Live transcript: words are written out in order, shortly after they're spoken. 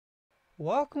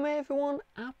Welcome everyone,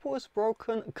 Apple has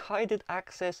broken guided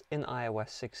access in iOS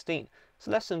 16.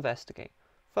 So let's investigate.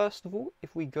 First of all,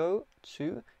 if we go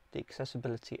to the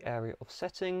accessibility area of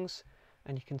settings,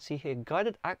 and you can see here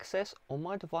guided access on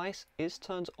my device is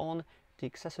turned on, the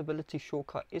accessibility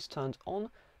shortcut is turned on.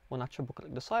 When I triple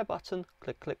click the side button,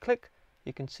 click, click, click,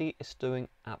 you can see it's doing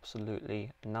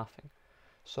absolutely nothing.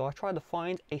 So I try to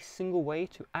find a single way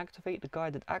to activate the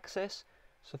guided access.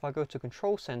 So if I go to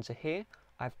Control Center here,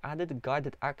 I've added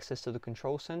guided access to the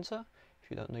Control Center. If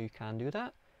you don't know, you can do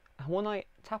that. And when I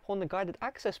tap on the guided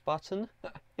access button,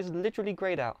 it's literally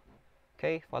grayed out.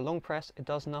 Okay, if I long press, it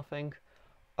does nothing.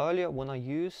 Earlier, when I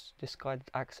used this guided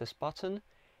access button,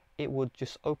 it would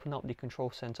just open up the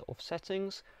Control Center of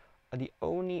settings. The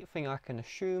only thing I can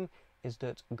assume is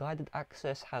that guided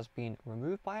access has been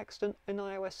removed by accident in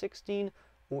iOS 16,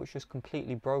 or it's just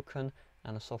completely broken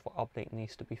and a software update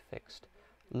needs to be fixed.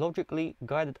 Logically,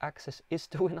 guided access is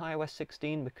still in iOS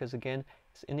 16 because again,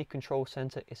 it's in the Control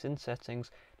Center, it's in settings.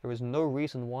 There is no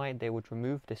reason why they would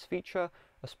remove this feature,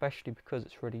 especially because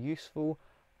it's really useful.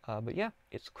 But yeah,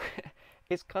 it's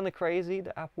it's kind of crazy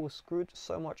that Apple has screwed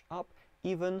so much up.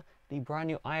 Even the brand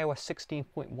new iOS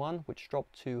 16.1, which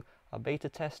dropped to beta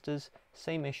testers,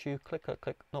 same issue, click, click,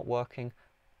 click, not working.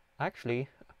 Actually,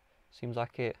 seems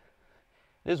like it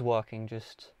is working,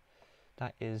 just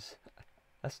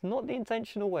that's not the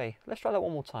intentional way. Let's try that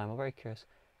one more time, I'm very curious.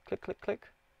 Click, click, click.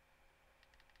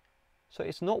 So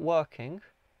it's not working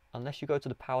unless you go to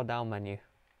the power down menu.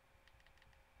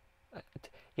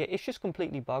 Yeah, it's just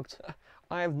completely bugged.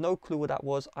 I have no clue what that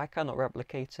was. I cannot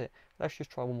replicate it. Let's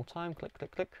just try one more time. Click, click,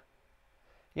 click.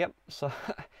 Yep, so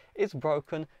it's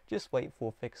broken. Just wait for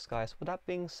a fix, guys. With that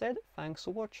being said, thanks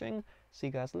for watching. See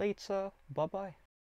you guys later. Bye-bye.